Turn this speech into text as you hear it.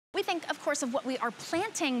think, of course, of what we are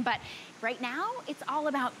planting, but right now, it's all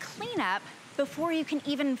about cleanup before you can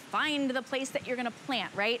even find the place that you're gonna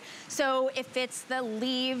plant, right? So if it's the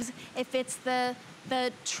leaves, if it's the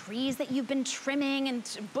trees that you've been trimming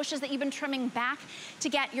and bushes that you've been trimming back to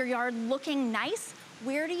get your yard looking nice,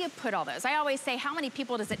 where do you put all those? I always say, how many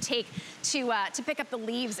people does it take to pick up the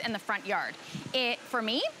leaves in the front yard? For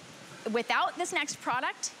me, without this next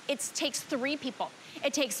product, it takes 3 people.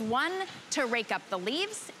 It takes 1 to rake up the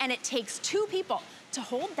leaves, and it takes 2 people to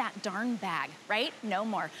hold that darn bag, right? No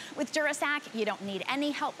more. With DuraSack, you don't need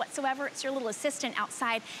any help whatsoever. It's your little assistant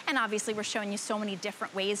outside, and obviously we're showing you so many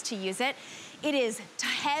different ways to use it. It is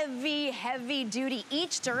heavy, heavy duty.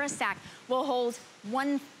 Each DuraSack will hold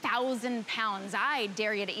 1,000 pounds. I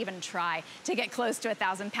dare you to even try to get close to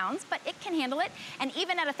 1,000 pounds, but it can handle it. And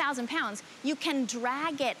even at 1,000 pounds, you can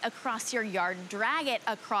drag it across your yard, drag it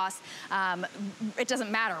across, it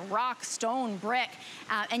doesn't matter, rock, stone, brick,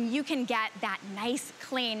 and you can get that nice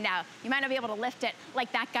clean. Now, you might not be able to lift it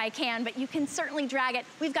like that guy can, but you can certainly drag it.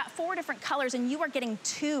 We've got 4 different colors, and you are getting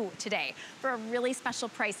 2 today for a really special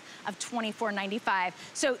price of $24.95.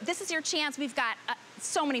 So this is your chance. We've got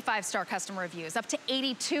so many 5-star customer reviews, up to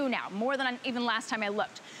 82 now, more than even last time I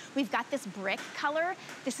looked. We've got this brick color.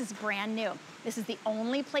 This is brand new. This is the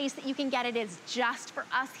only place that you can get it. It's just for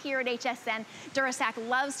us here at HSN. DuraSack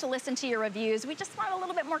loves to listen to your reviews. We just want a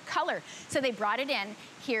little bit more color. So they brought it in.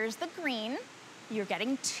 Here's the green. You're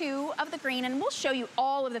getting 2 of the green, and we'll show you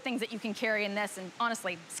all of the things that you can carry in this, and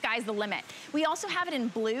honestly, sky's the limit. We also have it in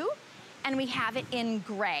blue, and we have it in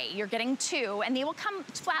gray. You're getting 2, and they will come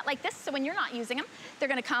flat like this, so when you're not using them, they're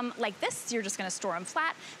gonna come like this. You're just gonna store them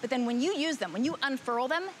flat, but then when you use them, when you unfurl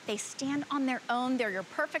them, they stand on their own. They're your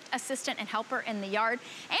perfect assistant and helper in the yard,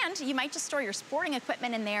 and you might just store your sporting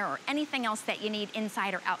equipment in there or anything else that you need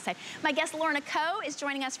inside or outside. My guest, Lorna Coe, is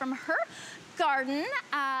joining us from her garden.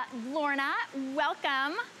 Lorna,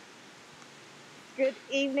 welcome. Good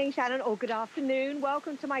evening, Shannon, or good afternoon.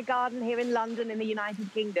 Welcome to my garden here in London in the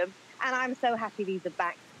United Kingdom. And I'm so happy these are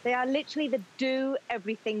back. They are literally the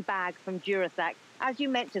do-everything bag from DuraSack. As you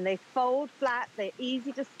mentioned, they fold flat, they're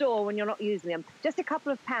easy to store when you're not using them. Just a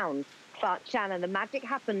couple of pounds. But Shannon, the magic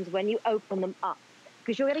happens when you open them up.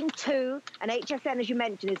 Because you're getting 2, and HSN, as you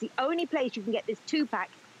mentioned, is the only place you can get this 2-pack,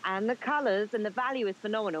 and the colors and the value is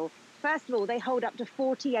phenomenal. First of all, they hold up to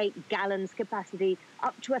 48 gallons capacity,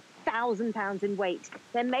 up to 1,000 pounds in weight.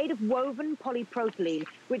 They're made of woven polypropylene,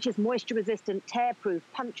 which is moisture resistant, tear-proof,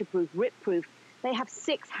 puncture-proof, rip-proof. They have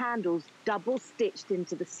 6 handles double stitched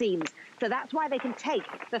into the seams. So that's why they can take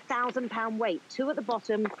the 1,000-pound weight, 2 at the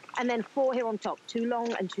bottom and then 4 here on top, 2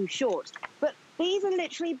 long and 2 short. But these are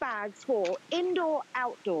literally bags for indoor,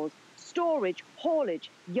 outdoors, storage, haulage,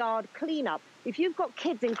 yard cleanup. If you've got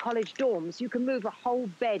kids in college dorms, you can move a whole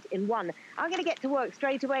bed in one. I'm going to get to work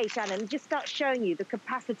straight away, Shannon, and just start showing you the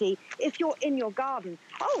capacity if you're in your garden.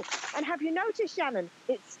 Oh, and have you noticed, Shannon,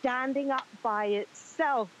 it's standing up by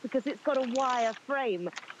itself because it's got a wire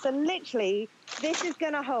frame. So literally, this is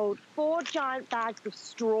going to hold 4 giant bags of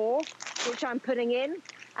straw, which I'm putting in.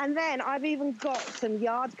 And then I've even got some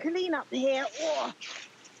yard cleanup here. Oh,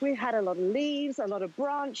 we've had a lot of leaves, a lot of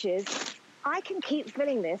branches. I can keep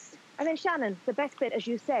filling this. And then Shannon, the best bit, as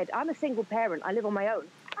you said, I'm a single parent. I live on my own.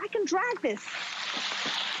 I can drag this.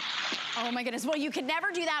 Oh my goodness, well you could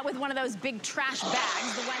never do that with one of those big trash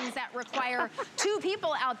bags, the ones that require 2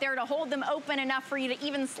 people out there to hold them open enough for you to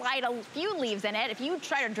even slide a few leaves in it. If you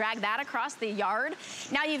try to drag that across the yard,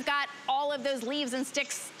 now you've got all of those leaves and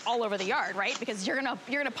sticks all over the yard, right? Because you're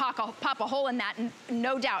gonna pop a hole in that,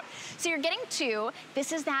 no doubt. So you're getting 2.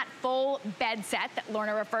 This is that full bed set that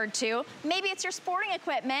Lorna referred to. Maybe it's your sporting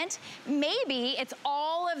equipment. Maybe it's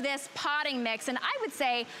all of this potting mix. And I would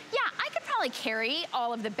say, yeah, I could probably carry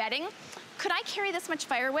all of the bedding. Could I carry this much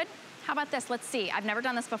firewood? How about this? Let's see. I've never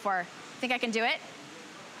done this before. Think I can do it?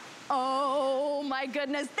 Oh my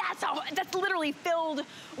goodness, that's literally filled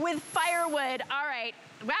with firewood. All right,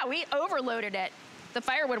 wow, we overloaded it. The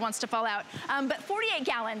firewood wants to fall out. But 48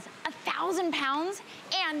 gallons, 1,000 pounds,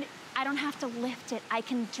 and I don't have to lift it. I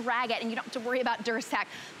can drag it, and you don't have to worry about DuraSack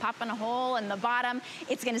popping a hole in the bottom.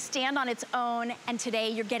 It's gonna stand on its own, and today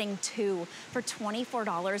you're getting 2 for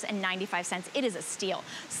 $24.95. It is a steal.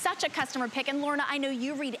 Such a customer pick, and Lorna, I know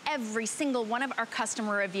you read every single one of our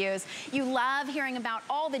customer reviews. You love hearing about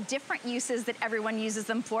all the different uses that everyone uses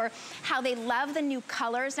them for, how they love the new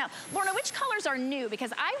colors. Now, Lorna, which colors are new?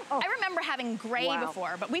 Because I remember having gray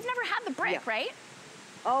before, but we've never had the brick, right?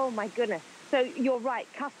 Oh my goodness. So you're right,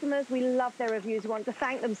 customers, we love their reviews. We want to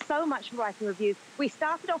thank them so much for writing reviews. We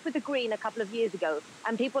started off with the green a couple of years ago,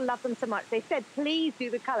 and people loved them so much. They said, please do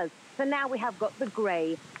the colors. So now we have got the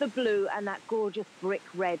gray, the blue, and that gorgeous brick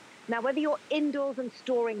red. Now, whether you're indoors and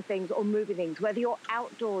storing things or moving things, whether you're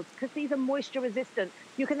outdoors, because these are moisture resistant,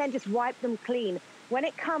 you can then just wipe them clean. When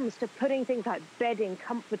it comes to putting things like bedding,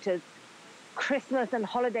 comforters, Christmas and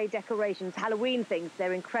holiday decorations, Halloween things,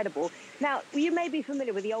 they're incredible. Now, you may be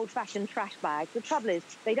familiar with the old-fashioned trash bags. The trouble is,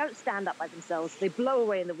 they don't stand up by themselves. They blow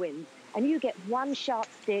away in the wind, and you get one sharp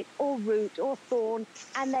stick or root or thorn,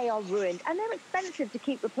 and they are ruined. And they're expensive to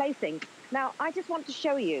keep replacing. Now, I just want to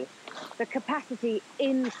show you the capacity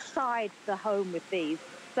inside the home with these.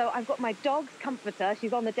 So I've got my dog's comforter.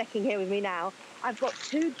 She's on the decking here with me now. I've got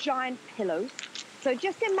 2 giant pillows. So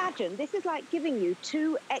just imagine, this is like giving you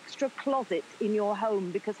 2 extra closets in your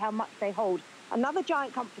home because how much they hold. Another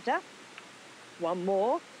giant comforter, 1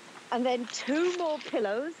 more, and then 2 more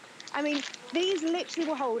pillows. I mean, these literally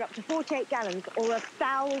will hold up to 48 gallons or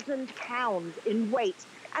 1,000 pounds in weight.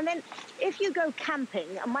 And then if you go camping,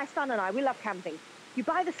 and my son and I, we love camping, you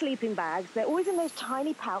buy the sleeping bags, they're always in those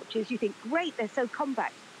tiny pouches. You think, great, they're so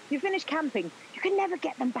compact. You finish camping, you can never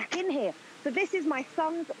get them back in here. So this is my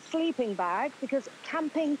son's sleeping bag because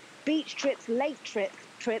camping, beach trips, lake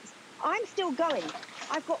trips, I'm still going.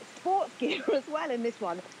 I've got sports gear as well in this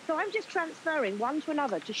one. So I'm just transferring one to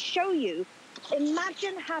another to show you.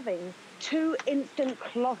 Imagine having 2 instant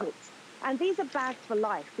closets. And these are bags for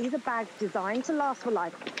life. These are bags designed to last for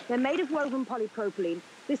life. They're made of woven polypropylene.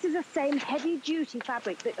 This is the same heavy-duty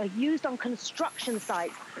fabric that are used on construction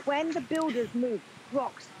sites when the builders move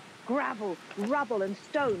rocks, gravel, rubble, and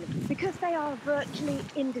stone, because they are virtually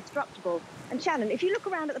indestructible. And Shannon, if you look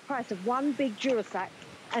around at the price of 1 big DuraSack,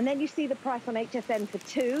 and then you see the price on HSN for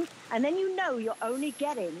 2, and then you know you're only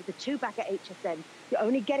getting the 2 back at HSN. You're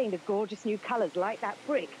only getting the gorgeous new colors like that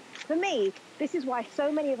brick. For me, this is why so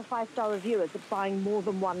many of the 5-star reviewers are buying more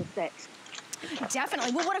than 1 set.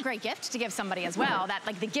 Definitely. Well, what a great gift to give somebody as well. That,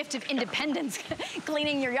 like, the gift of independence,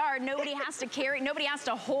 cleaning your yard. Nobody has to carry, nobody has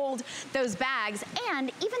to hold those bags. And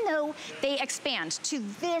even though they expand to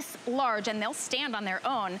this large and they'll stand on their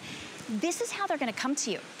own, this is how they're gonna come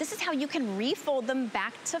to you. This is how you can refold them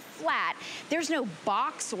back to flat. There's no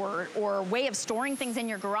box or way of storing things in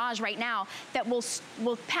your garage right now that will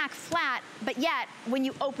pack flat, but yet when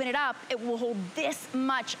you open it up, it will hold this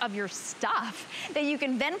much of your stuff that you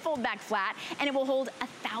can then fold back flat, and it will hold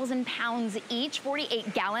 1,000 pounds each,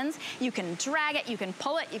 48 gallons. You can drag it, you can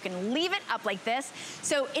pull it, you can leave it up like this.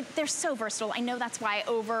 So they're so versatile. I know that's why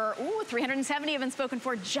over 370 have been spoken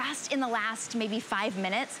for just in the last maybe 5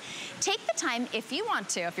 minutes. Take the time, if you want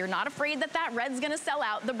to, if you're not afraid that that red's gonna sell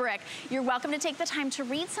out, the brick, you're welcome to take the time to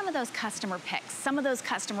read some of those customer picks, some of those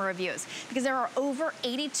customer reviews, because there are over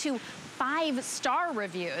 82 5-star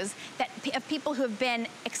reviews of people who have been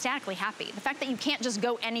ecstatically happy. The fact that you can't just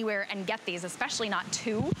go anywhere and get these, especially not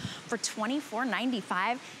 2, for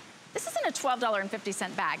 $24.95. This isn't a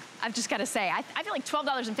 $12.50 bag, I've just gotta say. I feel like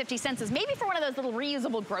 $12.50 is maybe for one of those little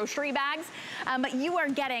reusable grocery bags, but you are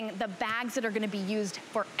getting the bags that are gonna be used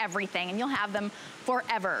for everything, and you'll have them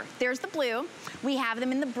forever. There's the blue. We have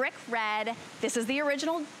them in the brick red. This is the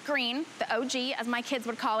original green, the OG, as my kids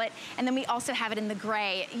would call it, and then we also have it in the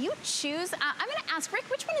gray. You choose. I'm gonna ask Rick,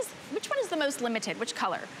 which one is the most limited? Which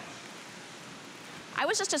color? I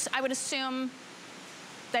would assume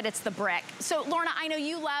that it's the brick. So Lorna, I know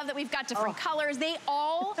you love that we've got different colors. They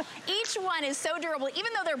all, each one is so durable, even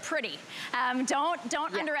though they're pretty.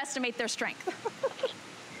 Don't underestimate their strength.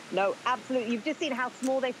 No, absolutely. You've just seen how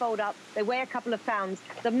small they fold up. They weigh a couple of pounds.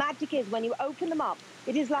 The magic is when you open them up,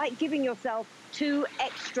 it is like giving yourself 2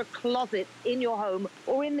 extra closets in your home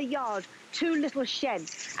or in the yard, 2 little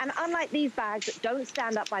sheds. And unlike these bags that don't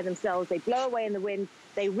stand up by themselves, they blow away in the wind,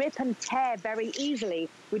 they rip and tear very easily.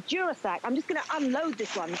 With DuraSack, I'm just going to unload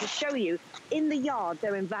this one to show you. In the yard,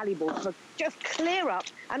 they're invaluable for just clear up,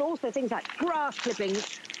 and also things like grass clippings,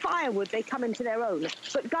 firewood, they come into their own.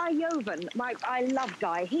 But Guy Yovan, I love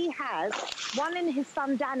Guy, he has one in his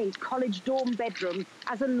son Danny's college dorm bedroom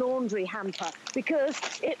as a laundry hamper because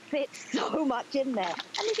it fits so much in there.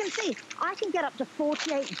 And you can see, I can get up to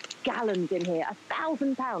 48 gallons in here,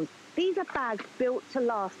 1,000 pounds. These are bags built to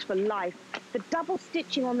last for life. The double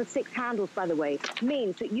stitching on the 6 handles, by the way,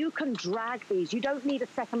 means that you can drag these. You don't need a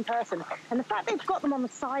second person. And the fact they've got them on the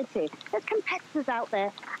sides here, there's competitors out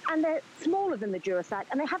there, and they're smaller than the DuraSack,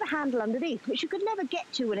 and they have a handle underneath, which you could never get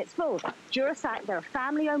to when it's full. DuraSack, they're a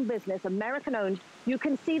family-owned business, American-owned. You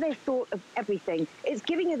can see they've thought of everything. It's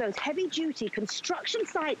giving you those heavy-duty construction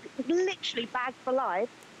sites, literally bags for life,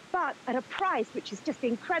 but at a price which is just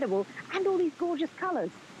incredible, and all these gorgeous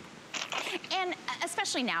colors. And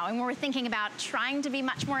especially now, and when we're thinking about trying to be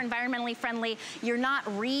much more environmentally friendly, you're not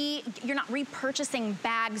repurchasing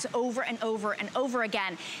bags over and over and over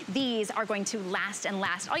again. These are going to last and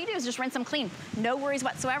last. All you do is just rinse them clean. No worries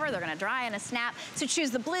whatsoever. They're gonna dry in a snap. So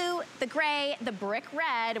choose the blue, the gray, the brick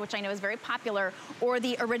red, which I know is very popular, or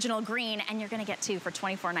the original green, and you're gonna get two for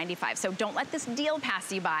 $24.95. So don't let this deal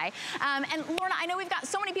pass you by. And Lorna, I know we've got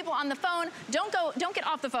so many people on the phone. Don't get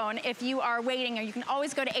off the phone if you are waiting, or you can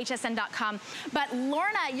always go to hsn.com. But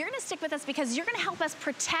Lorna, you're gonna stick with us because you're gonna help us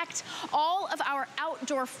protect all of our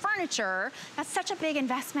outdoor furniture. That's such a big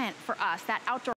investment for us, that outdoor